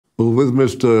Well, with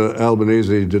Mr.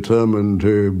 Albanese determined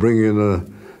to bring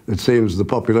in it seems, the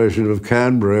population of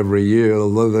Canberra every year,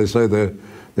 although they say they're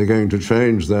going to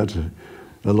change that,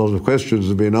 a lot of questions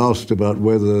have been asked about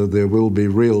whether there will be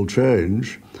real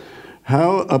change.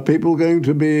 How are people going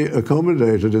to be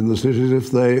accommodated in the cities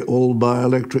if they all buy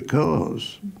electric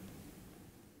cars?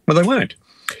 Well, they won't.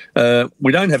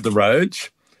 We don't have the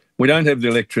roads. We don't have the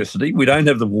electricity. We don't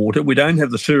have the water. We don't have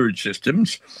the sewage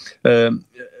systems.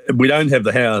 We don't have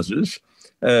the houses.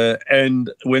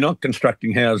 And we're not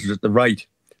constructing houses at the rate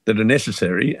that are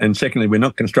necessary. And secondly, we're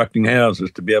not constructing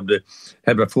houses to be able to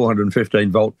have a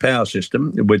 415-volt power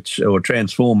system, or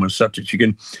transformers such that you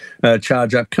can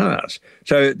charge up cars.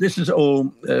 So this is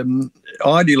all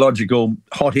ideological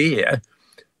hot air.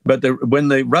 But when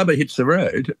the rubber hits the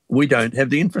road, we don't have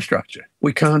the infrastructure.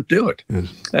 We can't do it.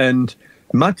 Yes. And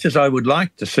much as I would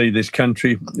like to see this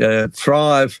country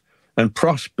thrive and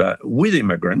prosper with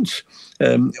immigrants,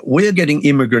 we're getting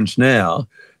immigrants now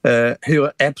who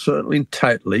are absolutely and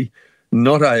totally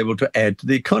not able to add to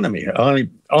the economy. I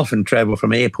often travel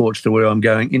from airports to where I'm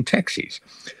going in taxis.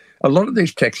 A lot of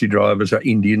these taxi drivers are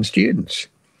Indian students.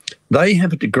 They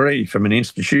have a degree from an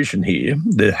institution here.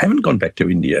 They haven't gone back to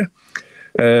India.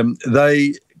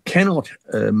 They cannot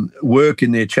work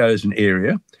in their chosen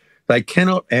area. They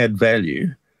cannot add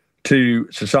value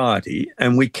to society,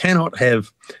 and we cannot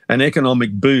have an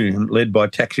economic boom led by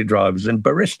taxi drivers and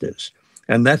baristas.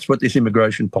 And that's what this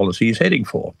immigration policy is heading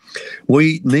for.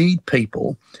 We need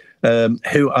people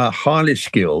who are highly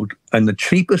skilled, and the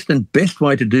cheapest and best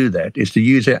way to do that is to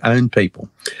use our own people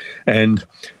and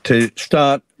to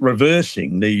start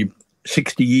reversing the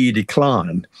 60-year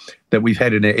decline that we've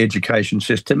had in our education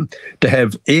system, to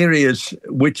have areas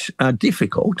which are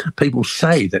difficult. People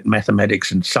say that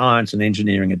mathematics and science and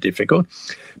engineering are difficult,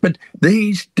 but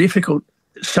these difficult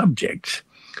subjects,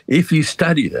 if you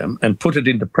study them and put it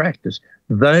into practice,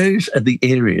 those are the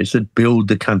areas that build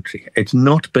the country. It's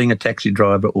not being a taxi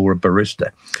driver or a barista.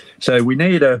 So we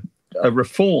need a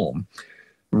reform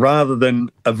rather than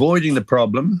avoiding the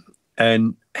problem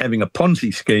and having a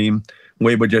Ponzi scheme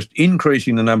where we're just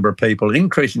increasing the number of people,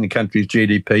 increasing the country's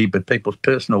GDP, but people's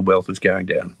personal wealth is going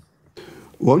down.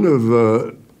 One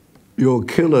of your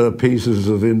killer pieces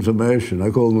of information, I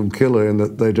call them killer in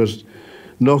that they just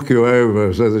knock you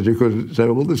over so that you could say,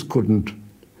 well, this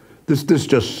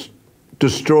just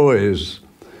destroys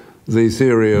the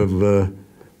theory of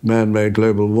man-made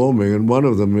global warming. And one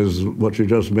of them is what you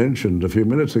just mentioned a few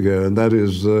minutes ago, and that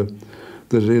is that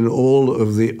in all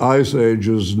of the ice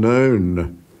ages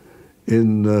known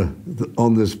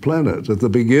on this planet, at the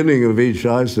beginning of each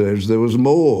ice age, there was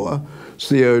more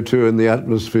CO2 in the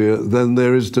atmosphere than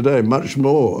there is today, much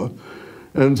more.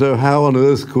 And so how on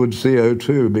earth could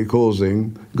CO2 be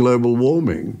causing global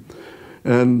warming?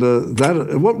 And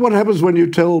what happens when you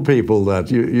tell people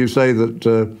that? You say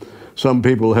that some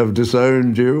people have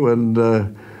disowned you and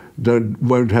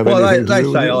won't have anything to do with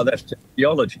it? Well, they say, oh, that's just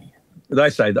geology. They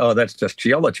say, oh, that's just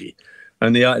geology.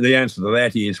 And the answer to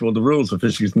that is, well, the rules of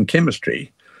physics and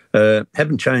chemistry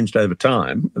haven't changed over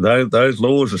time. Those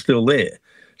laws are still there.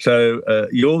 So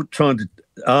you're trying to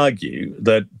argue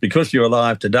that because you're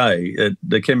alive today,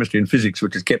 the chemistry and physics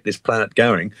which has kept this planet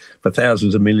going for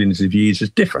thousands of millions of years is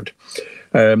different.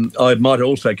 I might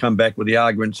also come back with the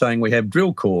argument saying we have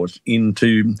drill cores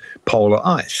into polar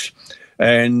ice.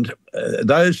 And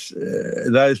those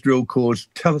drill cores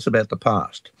tell us about the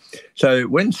past. So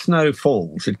when snow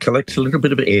falls, it collects a little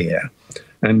bit of air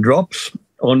and drops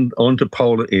onto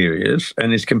polar areas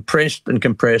and is compressed and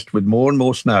compressed with more and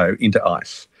more snow into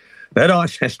ice. That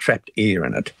ice has trapped air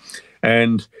in it.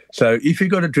 And so if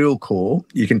you've got a drill core,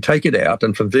 you can take it out,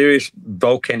 and from various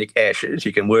volcanic ashes,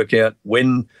 you can work out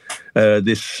when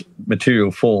this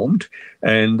material formed,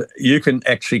 and you can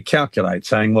actually calculate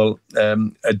saying, well,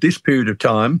 at this period of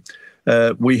time,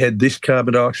 we had this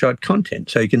carbon dioxide content.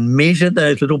 So you can measure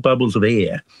those little bubbles of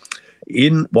air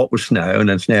in what was snow and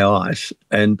it's now ice,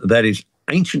 and that is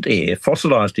ancient air,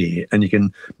 fossilised air, and you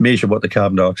can measure what the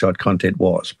carbon dioxide content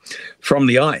was. From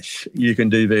the ice, you can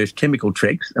do various chemical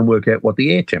tricks and work out what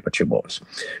the air temperature was.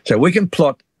 So we can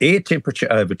plot air temperature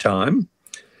over time,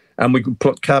 and we can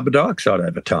plot carbon dioxide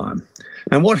over time.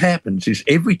 And what happens is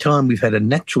every time we've had a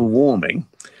natural warming,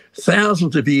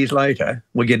 thousands of years later,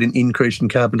 we get an increase in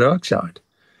carbon dioxide.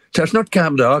 So it's not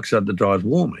carbon dioxide that drives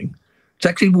warming. It's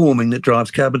actually warming that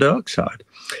drives carbon dioxide.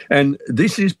 And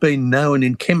this has been known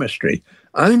in chemistry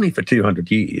only for 200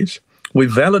 years.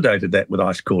 We've validated that with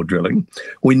ice core drilling.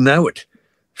 We know it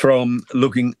from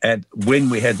looking at when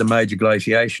we had the major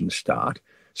glaciation start.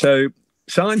 So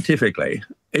scientifically,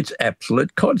 It's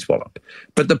absolute codswallop.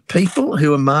 But the people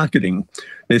who are marketing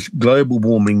this global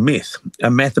warming myth are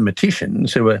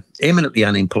mathematicians who are eminently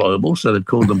unemployable, so they've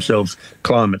called themselves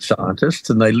climate scientists,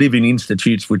 and they live in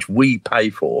institutes which we pay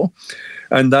for,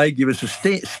 and they give us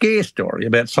a scare story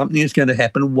about something that's going to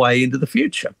happen way into the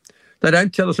future. They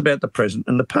don't tell us about the present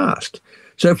and the past.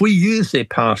 So if we use their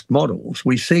past models,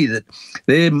 we see that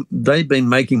they've been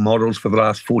making models for the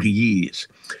last 40 years.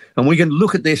 And we can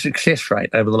look at their success rate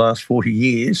over the last 40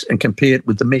 years and compare it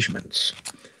with the measurements.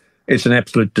 It's an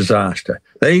absolute disaster.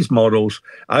 These models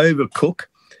overcook,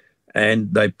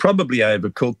 and they probably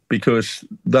overcook because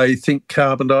they think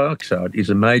carbon dioxide is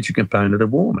a major component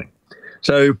of warming.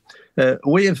 So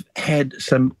we have had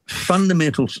some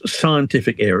fundamental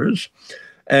scientific errors,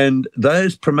 and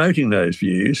those promoting those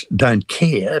views don't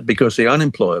care because they're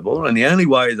unemployable, and the only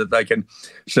way that they can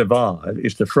survive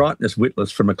is to frighten us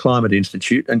witless from a climate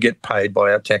institute and get paid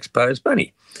by our taxpayers'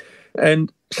 money.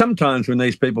 And sometimes when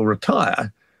these people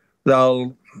retire,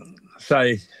 they'll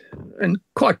say, and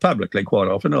quite publicly quite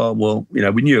often, oh, well, you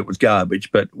know, we knew it was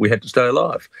garbage, but we had to stay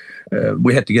alive.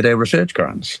 We had to get our research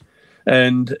grants.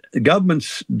 And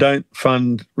governments don't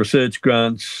fund research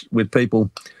grants with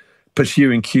people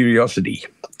pursuing curiosity.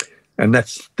 And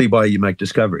that's the way you make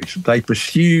discoveries. They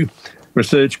pursue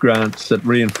research grants that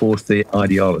reinforce their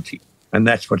ideology. And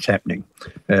that's what's happening.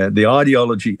 The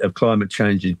ideology of climate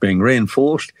change is being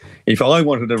reinforced. If I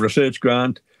wanted a research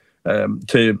grant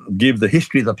to give the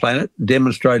history of the planet,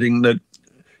 demonstrating that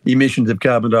emissions of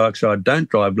carbon dioxide don't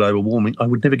drive global warming, I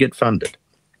would never get funded.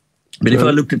 But if I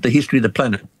looked at the history of the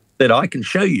planet, that I can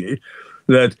show you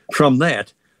that from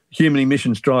that, human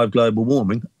emissions drive global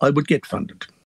warming, I would get funded.